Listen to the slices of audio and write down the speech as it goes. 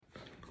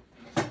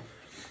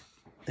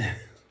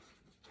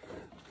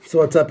So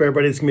what's up,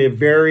 everybody? It's going to be a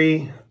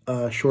very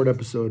short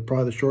episode,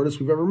 probably the shortest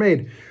we've ever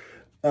made.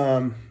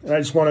 And I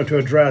just wanted to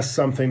address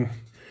something.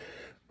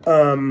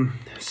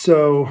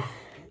 So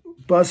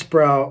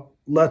Buzzsprout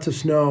lets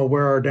us know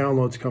where our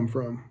downloads come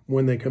from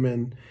when they come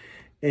in.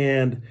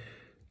 And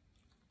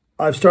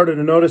I've started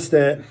to notice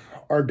that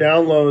our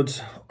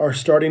downloads are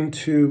starting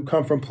to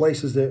come from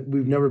places that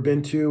we've never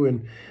been to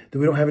and that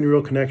we don't have any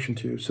real connection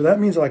to. So that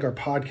means like our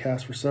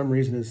podcast for some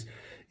reason is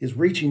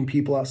reaching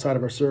people outside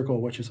of our circle,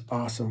 which is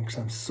awesome because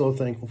I'm so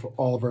thankful for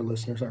all of our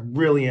listeners. I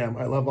really am.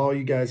 I love all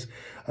you guys.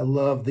 I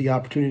love the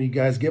opportunity you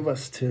guys give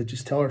us to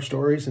just tell our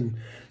stories, and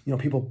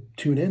people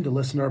tune in to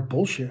listen to our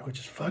bullshit, which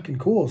is fucking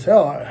cool as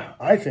hell,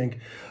 I think.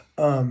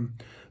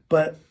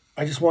 But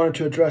I just wanted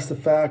to address the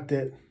fact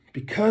that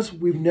because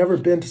we've never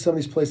been to some of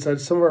these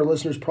places, some of our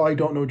listeners probably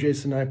don't know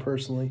Jason and I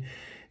personally,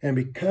 and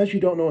because you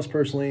don't know us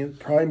personally, it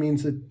probably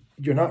means that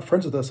you're not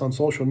friends with us on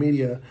social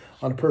media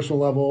on a personal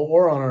level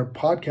or on our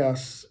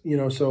podcasts,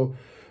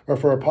 or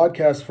for our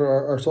podcast,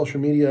 for our social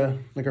media,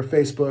 like our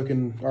Facebook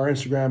and our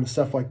Instagram and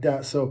stuff like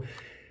that. So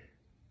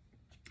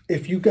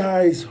if you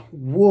guys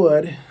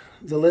would,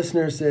 the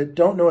listeners that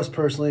don't know us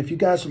personally, if you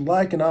guys would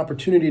like an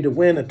opportunity to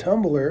win a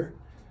tumbler,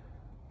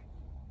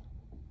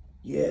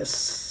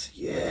 yes,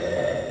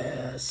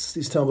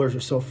 these tumblers are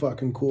so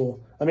fucking cool.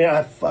 I mean,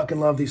 I fucking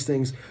love these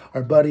things.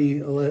 Our buddy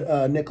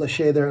Nick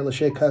Lachey there at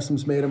Lachey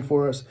Customs made them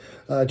for us.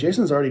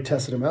 Jason's already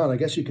tested them out. I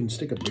guess you can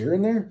stick a beer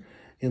in there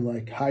and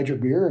like hide your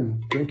beer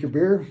and drink your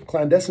beer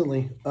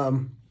clandestinely.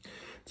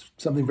 It's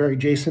something very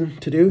Jason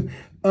to do.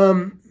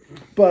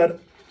 But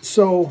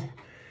so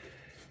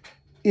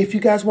if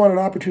you guys want an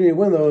opportunity to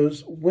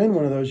win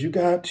one of those, you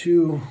got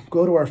to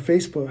go to our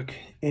Facebook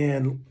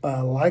and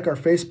like our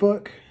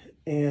Facebook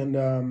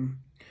and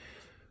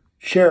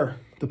share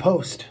the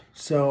post.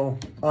 So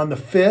on the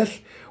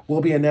 5th,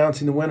 we'll be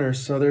announcing the winners.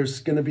 So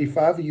there's going to be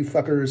 5 of you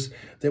fuckers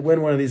that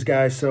win one of these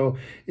guys. So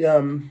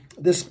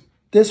this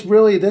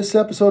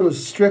episode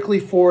was strictly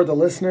for the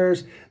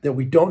listeners that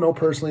we don't know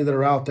personally that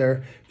are out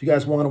there. If you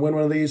guys want to win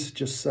one of these,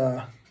 just,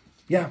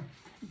 you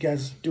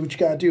guys do what you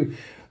got to do.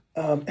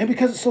 And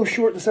because it's so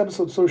short, this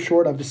episode's so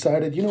short, I've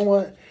decided, you know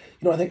what?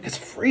 I think it's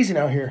freezing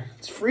out here.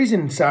 It's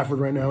freezing in Safford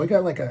right now. We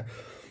got like a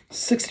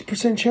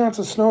 60% chance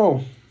of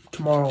snow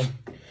tomorrow.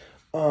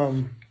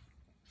 I'm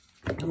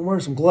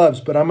wearing some gloves,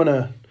 but I'm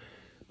gonna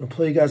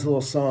play you guys a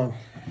little song.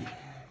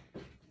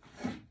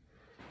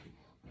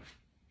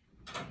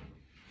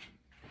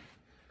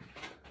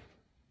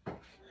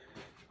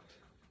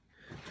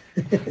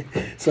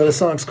 So the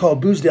song's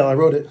called Boozedale. I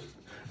wrote it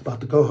about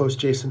the co-host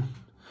Jason.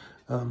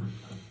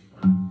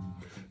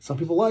 Some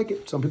people like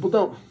it, some people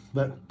don't,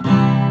 but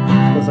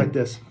it goes like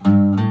this.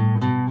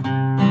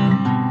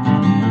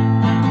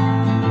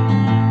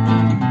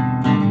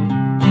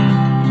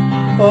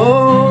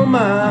 Oh,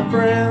 my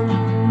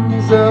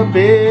friend's a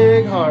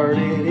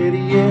big-hearted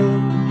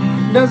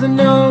idiot. Doesn't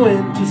know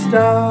when to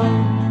stop,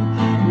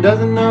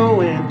 doesn't know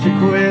when to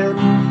quit.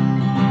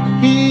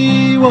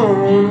 He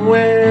won't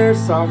wear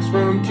socks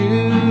from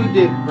 2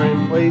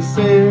 different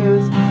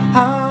places.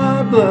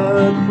 High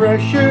blood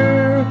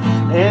pressure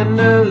and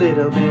a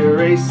little bit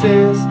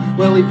racist.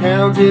 Well, he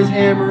pounds his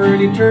hammer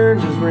and he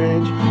turns his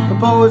wrench.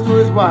 Proposed to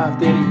his wife,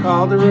 then he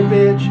called her a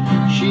bitch.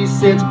 She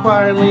sits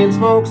quietly and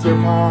smokes her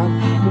pot.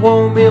 It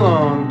won't be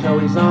long till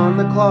he's on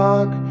the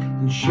clock.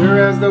 And sure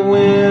as the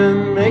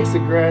wind makes the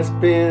grass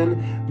bend,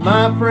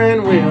 my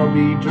friend will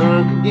be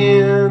drunk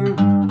again.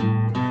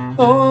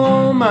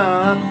 Oh,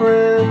 my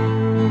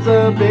friend's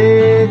a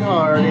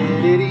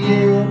big-hearted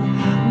idiot.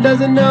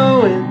 Doesn't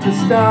know when to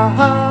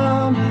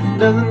stop,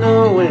 doesn't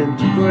know when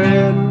to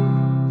quit.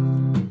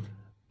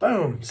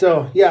 Boom.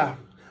 So, yeah.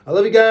 I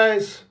love you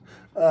guys.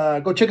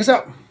 Go check us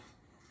out.